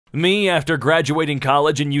Me, after graduating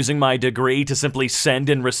college and using my degree to simply send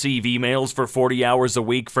and receive emails for 40 hours a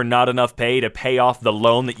week for not enough pay to pay off the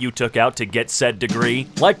loan that you took out to get said degree.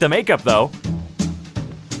 Like the makeup, though.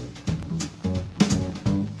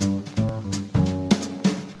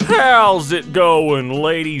 How's it going,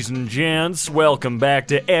 ladies and gents? Welcome back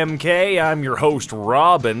to EmKay. I'm your host,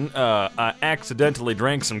 Robin. I accidentally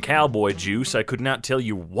drank some cowboy juice. I could not tell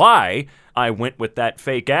you why I went with that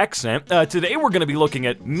fake accent. Today we're gonna be looking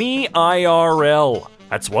at me IRL.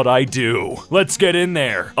 That's what I do. Let's get in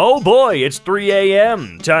there. Oh boy, it's 3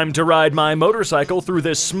 a.m. Time to ride my motorcycle through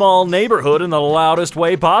this small neighborhood in the loudest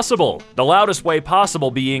way possible. The loudest way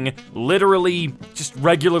possible being literally just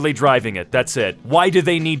regularly driving it. That's it. Why do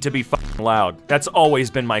they need to be fucking loud? That's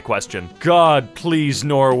always been my question. God, please,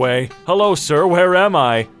 Norway. Hello, sir, where am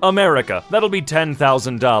I? America. That'll be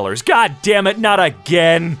 $10,000. God damn it, not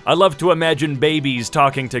again. I love to imagine babies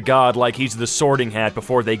talking to God like he's the sorting hat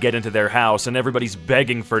before they get into their house and everybody's begging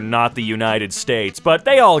for not the United States, but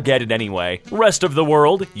they all get it anyway. Rest of the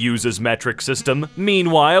world uses metric system.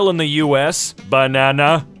 Meanwhile, in the US,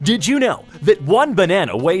 banana. Did you know that one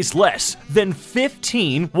banana weighs less than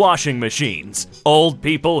 15 washing machines? Old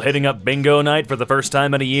people hitting up bingo night for the first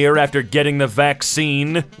time in a year after getting the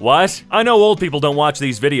vaccine. What? I know old people don't watch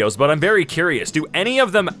these videos, but I'm very curious. Do any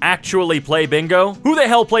of them actually play bingo? Who the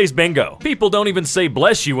hell plays bingo? People don't even say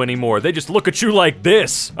bless you anymore. They just look at you like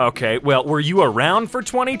this. Okay, well, were you around for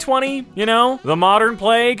 2020? You know, the modern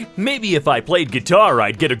plague? Maybe if I played guitar,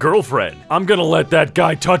 I'd get a girlfriend. I'm gonna let that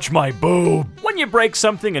guy touch my boob. When you break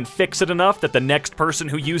something and fix it enough that the next person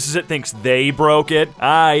who uses it thinks they broke it.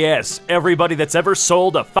 Ah yes, everybody that's ever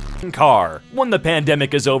sold a fucking car. When the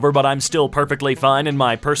pandemic is over but I'm still perfectly fine in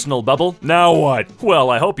my personal bubble, now what? Well,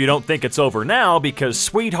 I hope you don't think it's over now because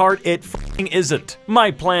sweetheart, it fucking isn't.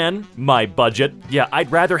 My plan, my budget, yeah,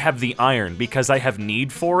 I'd rather have the iron because I have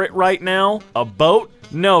need for it right now. A boat?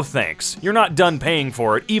 No thanks. You're not done paying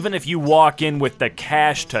for it, even if you walk in with the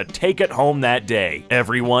cash to take it home that day.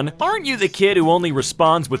 Everyone, aren't you the kid who only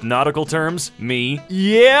responds with nautical terms? Me?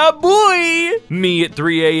 Yeah, boy! Me at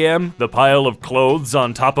 3 a.m., the pile of clothes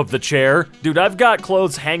on top of the chair. Dude, I've got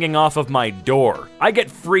clothes hanging off of my door. I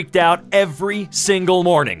get freaked out every single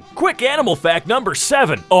morning. Quick animal fact number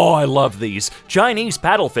 7. Oh, I love these. Chinese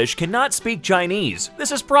paddlefish cannot speak Chinese.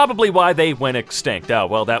 This is probably why they went extinct. Oh,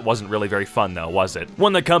 well, that wasn't really very fun though, was it?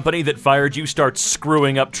 When the company that fired you starts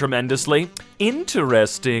screwing up tremendously.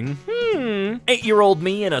 Interesting. 8-year-old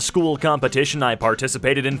me in a school competition I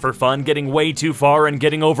participated in for fun, getting way too far and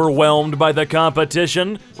getting overwhelmed by the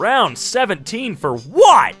competition. Round 17 for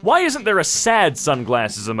what? Why isn't there a sad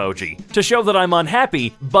sunglasses emoji? To show that I'm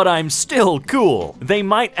unhappy, but I'm still cool. They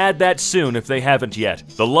might add that soon if they haven't yet.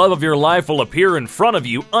 The love of your life will appear in front of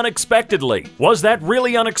you unexpectedly. Was that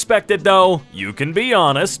really unexpected though? You can be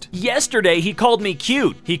honest. Yesterday he called me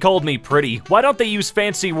cute. He called me pretty. Why don't they use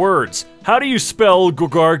fancy words? How do you spell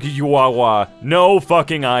gugargiwawa? No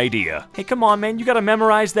fucking idea. Hey, come on, man, you gotta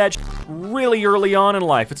memorize that really early on in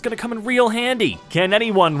life. It's gonna come in real handy. Can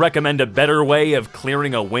anyone recommend a better way of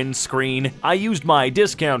clearing a windscreen? I used my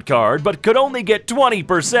discount card, but could only get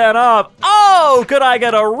 20% off. Oh, could I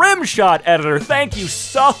get a rim shot editor? Thank you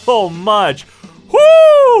so much.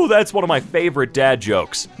 Woo! That's one of my favorite dad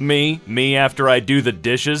jokes. Me after I do the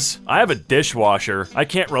dishes. I have a dishwasher. I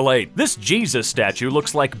can't relate. This Jesus statue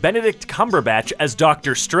looks like Benedict Cumberbatch as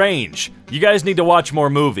Doctor Strange. You guys need to watch more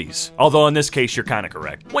movies. Although in this case, you're kinda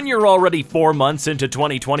correct. When you're already 4 months into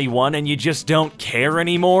 2021 and you just don't care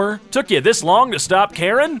anymore? Took you this long to stop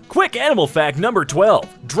caring? Quick animal fact number 12.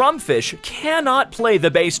 Drumfish cannot play the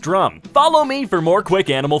bass drum. Follow me for more quick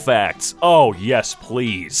animal facts. Oh yes,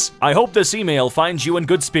 please. I hope this email finds you in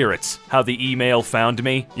good spirits. How the email found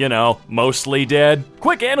me? You know, mostly dead.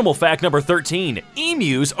 Quick animal fact number 13.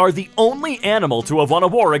 Emus are the only animal to have won a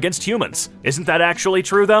war against humans. Isn't that actually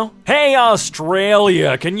true though? Hey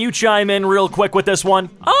Australia, can you chime in real quick with this one?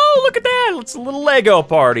 Oh, look at that, it's a little Lego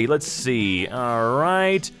party. Let's see, all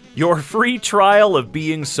right. Your free trial of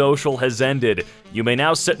being social has ended. You may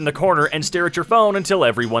now sit in the corner and stare at your phone until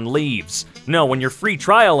everyone leaves. No, when your free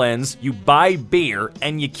trial ends, you buy beer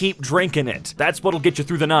and you keep drinking it. That's what'll get you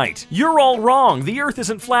through the night. You're all wrong. The earth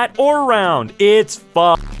isn't flat or round. It's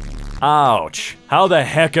fucked. Ouch. How the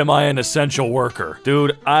heck am I an essential worker?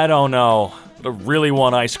 Dude, I don't know. I really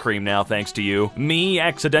want ice cream now, thanks to you. Me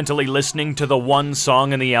accidentally listening to the one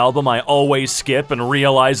song in the album I always skip and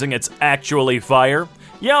realizing it's actually fire.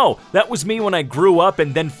 Yo, that was me when I grew up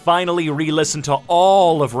and then finally re-listened to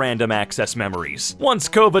all of Random Access Memories. Once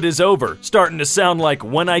COVID is over, starting to sound like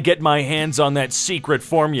when I get my hands on that secret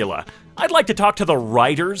formula. I'd like to talk to the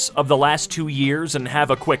writers of the last 2 years and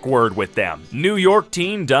have a quick word with them. New York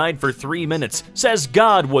teen died for 3 minutes. Says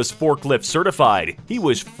God was forklift certified. He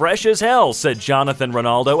was fresh as hell, said Jonathan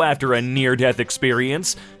Ronaldo after a near-death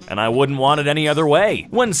experience. And I wouldn't want it any other way.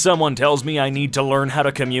 When someone tells me I need to learn how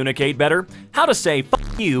to communicate better, how to say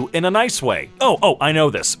 "fuck you" in a nice way. Oh, I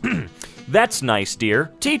know this. That's nice,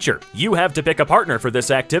 dear. Teacher, you have to pick a partner for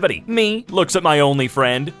this activity. Me looks at my only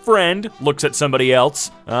friend. Friend looks at somebody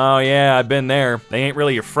else. Oh yeah, I've been there. They ain't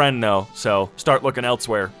really your friend though, so start looking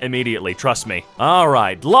elsewhere immediately, trust me. All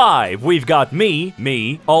right, live, we've got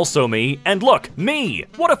me, also me, and look, me.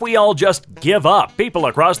 What if we all just give up? People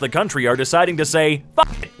across the country are deciding to say,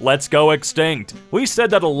 fuck it, let's go extinct. We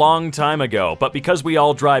said that a long time ago, but because we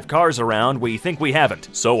all drive cars around, we think we haven't.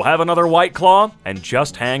 So have another White Claw and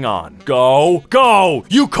just hang on. Go!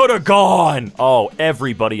 You could have gone! Oh,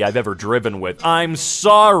 everybody I've ever driven with, I'm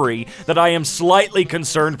sorry that I am slightly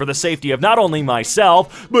concerned for the safety of not only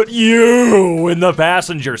myself, but you in the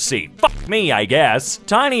passenger seat. Fuck me, I guess.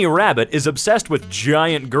 Tiny Rabbit is obsessed with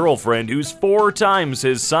giant girlfriend who's 4 times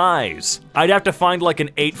his size. I'd have to find like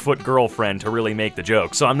an 8-foot girlfriend to really make the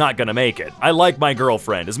joke, so I'm not gonna make it. I like my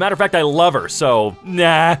girlfriend. As a matter of fact, I love her, so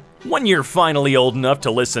nah. When you're finally old enough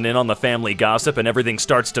to listen in on the family gossip and everything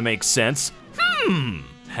starts to make sense,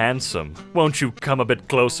 handsome, won't you come a bit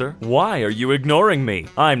closer? Why are you ignoring me?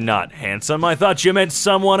 I'm not handsome, I thought you meant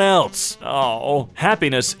someone else. Oh,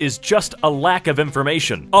 happiness is just a lack of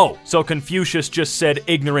information. Oh, so Confucius just said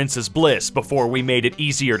ignorance is bliss before we made it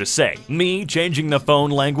easier to say. Me changing the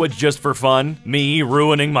phone language just for fun? Me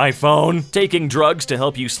ruining my phone? Taking drugs to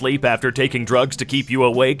help you sleep after taking drugs to keep you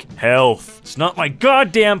awake? Health. It's not my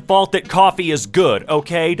goddamn fault that coffee is good,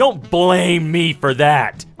 okay? Don't blame me for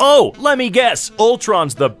that. Oh, let me guess.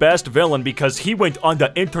 Ultron's the best villain because he went on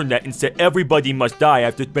the internet and said everybody must die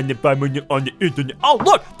after spending 5 minutes on the internet. Oh,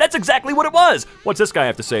 look, that's exactly what it was. What's this guy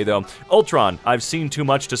have to say, though? Ultron, I've seen too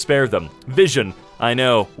much to spare them. Vision, I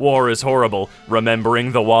know, war is horrible.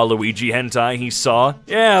 Remembering the Waluigi hentai he saw?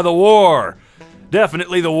 Yeah, the war.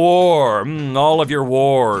 Definitely the war. All of your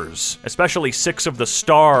wars. Especially 6 of the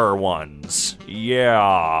star ones.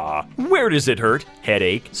 Yeah. Where does it hurt?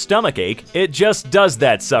 Headache? Stomachache? It just does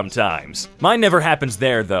that sometimes. Mine never happens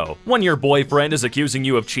there, though. When your boyfriend is accusing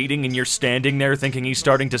you of cheating and you're standing there thinking he's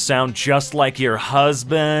starting to sound just like your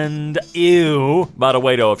husband. Ew. By the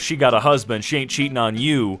way, though, if she got a husband, she ain't cheating on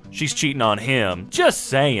you. She's cheating on him. Just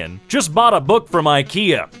saying. Just bought a book from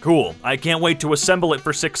IKEA. Cool. I can't wait to assemble it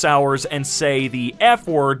for 6 hours and say the F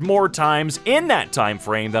word more times in that time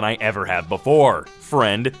frame than I ever have before.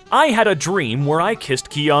 Friend, I had a dream where I kissed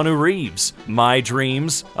Keanu Reeves. My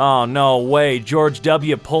dreams? Oh, no way. George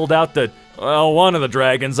W. pulled out the... Well, one of the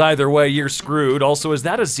dragons. Either way, you're screwed. Also, is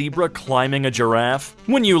that a zebra climbing a giraffe?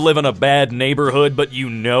 When you live in a bad neighborhood, but you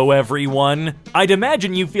know everyone, I'd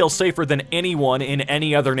imagine you feel safer than anyone in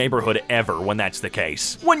any other neighborhood ever when that's the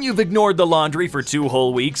case. When you've ignored the laundry for 2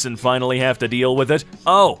 whole weeks and finally have to deal with it,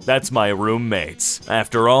 oh, that's my roommates.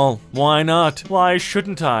 After all, why not? Why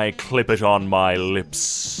shouldn't I clip it on my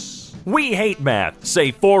lips? We hate math, say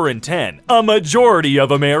 4 in 10. A majority of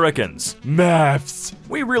Americans. Maths.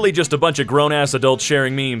 We really just a bunch of grown-ass adults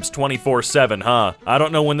sharing memes 24/7, huh? I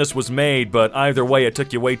don't know when this was made, but either way, it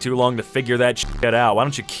took you way too long to figure that shit out. Why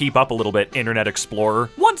don't you keep up a little bit, Internet Explorer?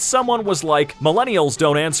 Once someone was like, millennials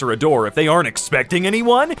don't answer a door if they aren't expecting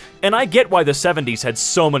anyone? And I get why the 70s had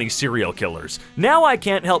so many serial killers. Now I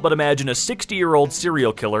can't help but imagine a 60-year-old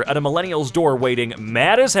serial killer at a millennial's door waiting,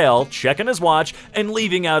 mad as hell, checking his watch, and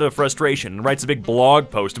leaving out of frustration, and writes a big blog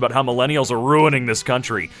post about how millennials are ruining this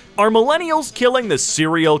country. Are millennials killing the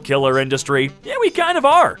serial killer industry? Yeah, we kind of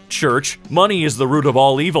are. Church, money is the root of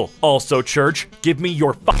all evil. Also, church, give me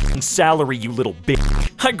your fucking salary, you little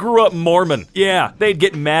bitch. I grew up Mormon. Yeah, they'd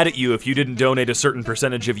get mad at you if you didn't donate a certain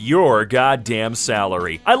percentage of your goddamn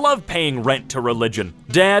salary. I love paying rent to religion.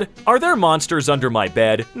 Dad, are there monsters under my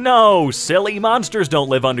bed? No, silly, monsters don't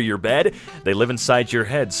live under your bed. They live inside your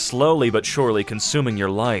head, slowly but surely consuming your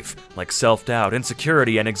life. Like self-doubt,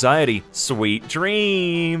 insecurity, and anxiety. Sweet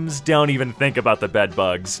dreams. Don't even think about the bed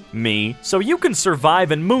bugs. Me. So you can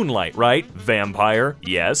survive in moonlight, right? Vampire.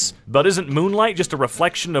 Yes. But isn't moonlight just a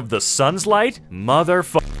reflection of the sun's light?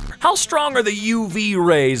 Motherfucker. How strong are the UV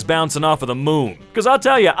rays bouncing off of the moon? Because I'll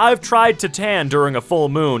tell you, I've tried to tan during a full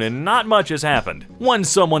moon and not much has happened. When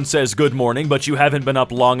someone says good morning, but you haven't been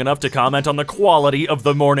up long enough to comment on the quality of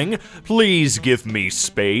the morning, please give me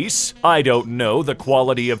space. I don't know the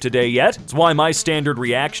quality of today yet. It's why my standard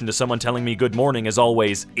reaction to someone telling me good morning is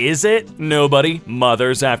always, is it? Nobody.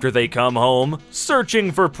 Mothers after they come home.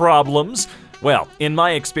 Searching for problems. Well, in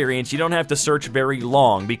my experience, you don't have to search very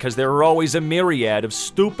long because there are always a myriad of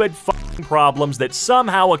stupid fucking problems that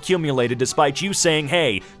somehow accumulated despite you saying,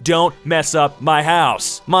 hey, don't mess up my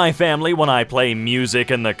house. My family, when I play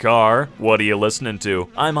music in the car, what are you listening to?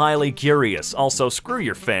 I'm highly curious. Also, screw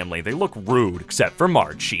your family. They look rude, except for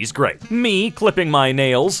Marge. She's great. Me clipping my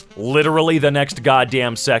nails, literally the next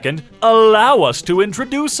goddamn second. Allow us to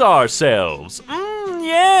introduce ourselves.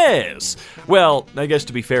 Yes. Well, I guess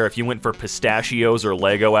to be fair, if you went for pistachios or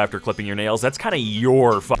Lego after clipping your nails, that's kind of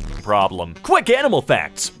your fucking problem. Quick animal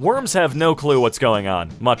facts. Worms have no clue what's going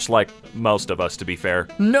on, much like most of us, to be fair.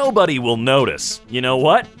 Nobody will notice. You know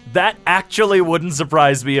what? That actually wouldn't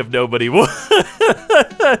surprise me if nobody would.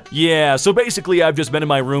 Yeah, so basically I've just been in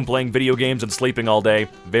my room playing video games and sleeping all day.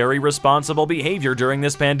 Very responsible behavior during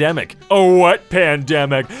this pandemic. Oh, what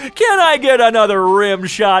pandemic? Can I get another rim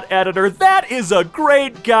shot, editor? That is a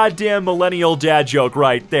great goddamn millennial dad joke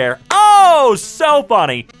right there. Oh, so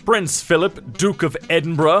funny. Prince Philip, Duke of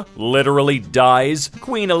Edinburgh, literally dies.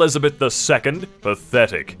 Queen Elizabeth II,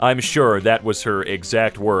 pathetic. I'm sure that was her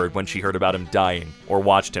exact word when she heard about him dying, or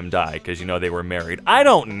watched him die, because you know they were married. I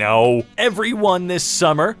don't know. Everyone this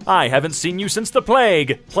summer, I haven't seen you since the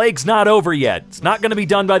plague. Plague's not over yet. It's not gonna be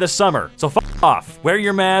done by the summer, so f off. Wear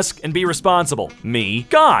your mask and be responsible. Me?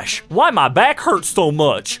 Gosh, why my back hurts so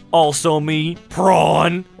much? Also me?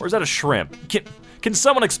 Prawn? Or is that a shrimp? Can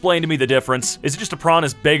someone explain to me the difference? Is it just a prawn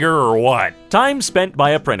is bigger or what? Time spent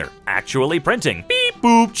by a printer. Actually printing. Beep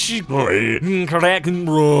boop.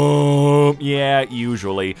 Yeah,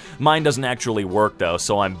 usually. Mine doesn't actually work though,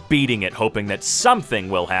 so I'm beating it hoping that something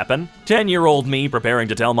will happen. 10-year-old me preparing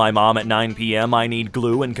to tell my mom at 9 p.m. I need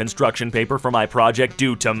glue and construction paper for my project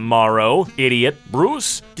due tomorrow. Idiot.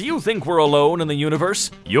 Bruce, do you think we're alone in the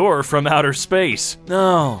universe? You're from outer space.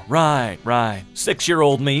 Oh, right.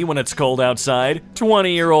 6-year-old me when it's cold outside.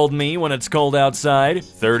 20-year-old me when it's cold outside.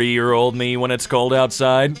 30-year-old me when it's cold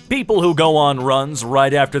outside. People who go on runs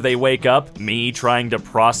right after they wake up. Me trying to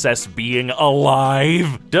process being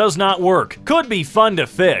alive. Does not work. Could be fun to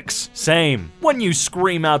fix. Same. When you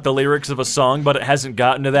scream out the lyrics of a song but it hasn't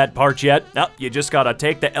gotten to that part yet, you just gotta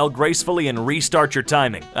take the L gracefully and restart your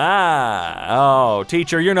timing. Oh,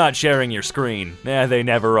 teacher, you're not sharing your screen. They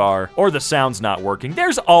never are. Or the sound's not working.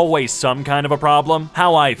 There's always some kind of a problem.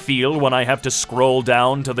 How I feel when I have to scroll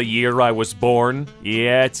down to the year I was born.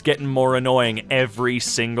 Yeah, it's getting more annoying every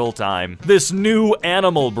single time. This new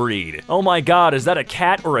animal breed. Oh my god, is that a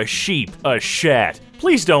cat or a sheep? A shat.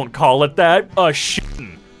 Please don't call it that. A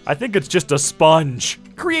shitten. I think it's just a sponge.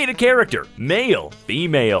 Create a character. Male,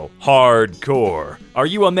 female, hardcore. Are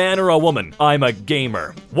you a man or a woman? I'm a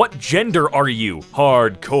gamer. What gender are you?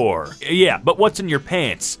 Hardcore. Yeah, but what's in your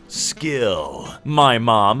pants? Skill. My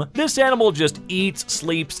mom. This animal just eats,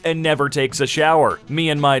 sleeps, and never takes a shower.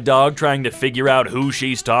 Me and my dog trying to figure out who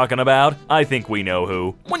she's talking about. I think we know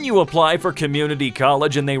who. When you apply for community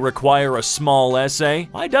college and they require a small essay,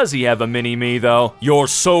 why does he have a mini-me though? Your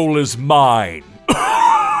soul is mine.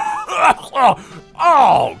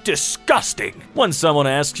 Oh, disgusting. When someone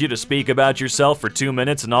asks you to speak about yourself for 2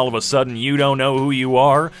 minutes and all of a sudden you don't know who you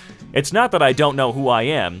are, it's not that I don't know who I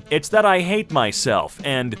am, it's that I hate myself.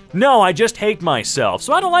 And no, I just hate myself,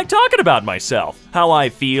 so I don't like talking about myself. How I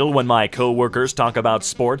feel when my coworkers talk about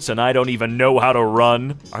sports and I don't even know how to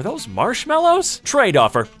run. Are those marshmallows? Trade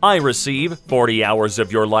offer. I receive 40 hours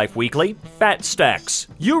of your life weekly. Fat stacks.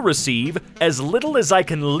 You receive as little as I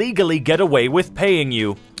can legally get away with paying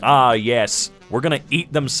you. Ah, yes. We're gonna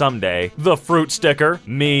eat them someday. The fruit sticker.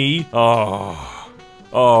 Me.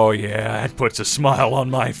 Oh yeah, that puts a smile on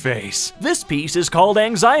my face. This piece is called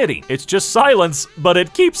anxiety. It's just silence, but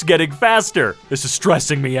it keeps getting faster. This is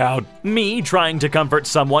stressing me out. Me trying to comfort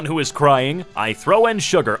someone who is crying. I throw in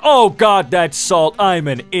sugar. Oh god, that's salt. I'm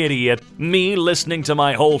an idiot. Me listening to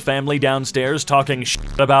my whole family downstairs talking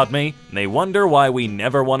shit about me. They wonder why we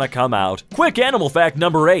never want to come out. Quick animal fact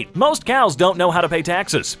number 8. Most cows don't know how to pay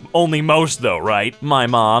taxes. Only most though, right? My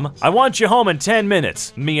mom. I want you home in 10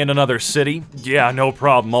 minutes. Me in another city. Yeah, no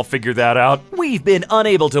problem, I'll figure that out. We've been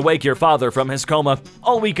unable to wake your father from his coma.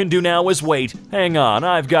 All we can do now is wait. Hang on,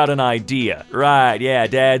 I've got an idea. Right, yeah,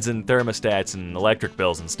 dads and thermostats and electric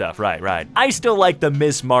bills and stuff, right. I still like the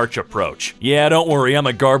Miss March approach. Yeah, don't worry, I'm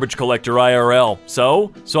a garbage collector IRL.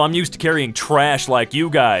 So I'm used to carrying trash like you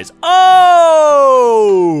guys. Oh!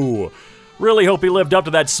 Really hope he lived up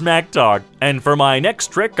to that smack talk. And for my next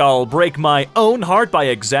trick, I'll break my own heart by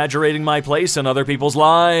exaggerating my place in other people's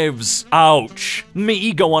lives. Ouch.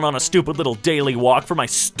 Me going on a stupid little daily walk for my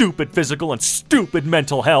stupid physical and stupid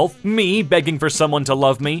mental health. Me begging for someone to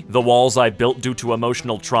love me. The walls I built due to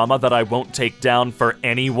emotional trauma that I won't take down for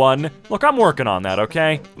anyone. Look, I'm working on that,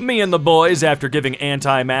 okay? Me and the boys after giving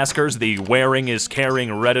anti-maskers the Wearing is Caring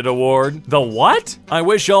Reddit Award. The what? I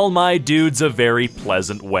wish all my dudes a very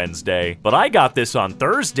pleasant Wednesday. But I got this on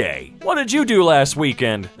Thursday. What did you do last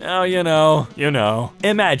weekend? Oh, you know.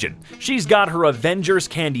 Imagine, she's got her Avengers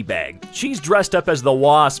candy bag. She's dressed up as the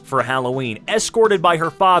Wasp for Halloween, escorted by her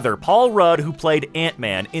father, Paul Rudd, who played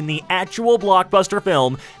Ant-Man in the actual blockbuster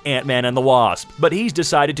film Ant-Man and the Wasp. But he's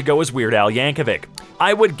decided to go as Weird Al Yankovic.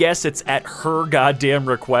 I would guess it's at her goddamn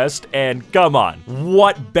request, and come on,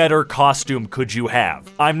 what better costume could you have?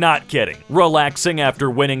 I'm not kidding. Relaxing after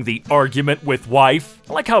winning the argument with wife?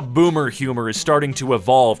 I like how boomer humor is starting to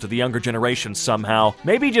evolve to the younger generation somehow.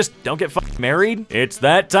 Maybe just don't get married? It's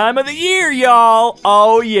that time of the year, y'all!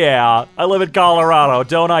 Oh yeah, I live in Colorado,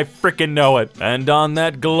 don't I frickin' know it? And on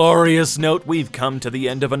that glorious note, we've come to the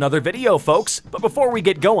end of another video, folks. But before we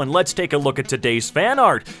get going, let's take a look at today's fan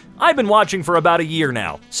art. I've been watching for about a year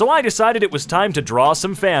now, so I decided it was time to draw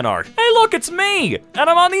some fan art. Hey look, it's me! And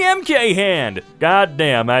I'm on the EmKay hand! God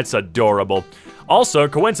damn, that's adorable. Also,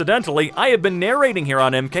 coincidentally, I have been narrating here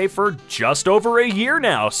on EmKay for just over a year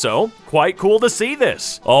now, so quite cool to see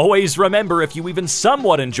this. Always remember, if you even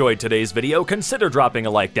somewhat enjoyed today's video, consider dropping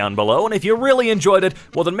a like down below, and if you really enjoyed it,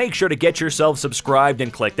 well then make sure to get yourself subscribed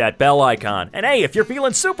and click that bell icon. And hey, if you're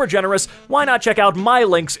feeling super generous, why not check out my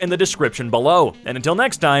links in the description below. And until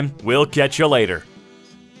next time, we'll catch you later.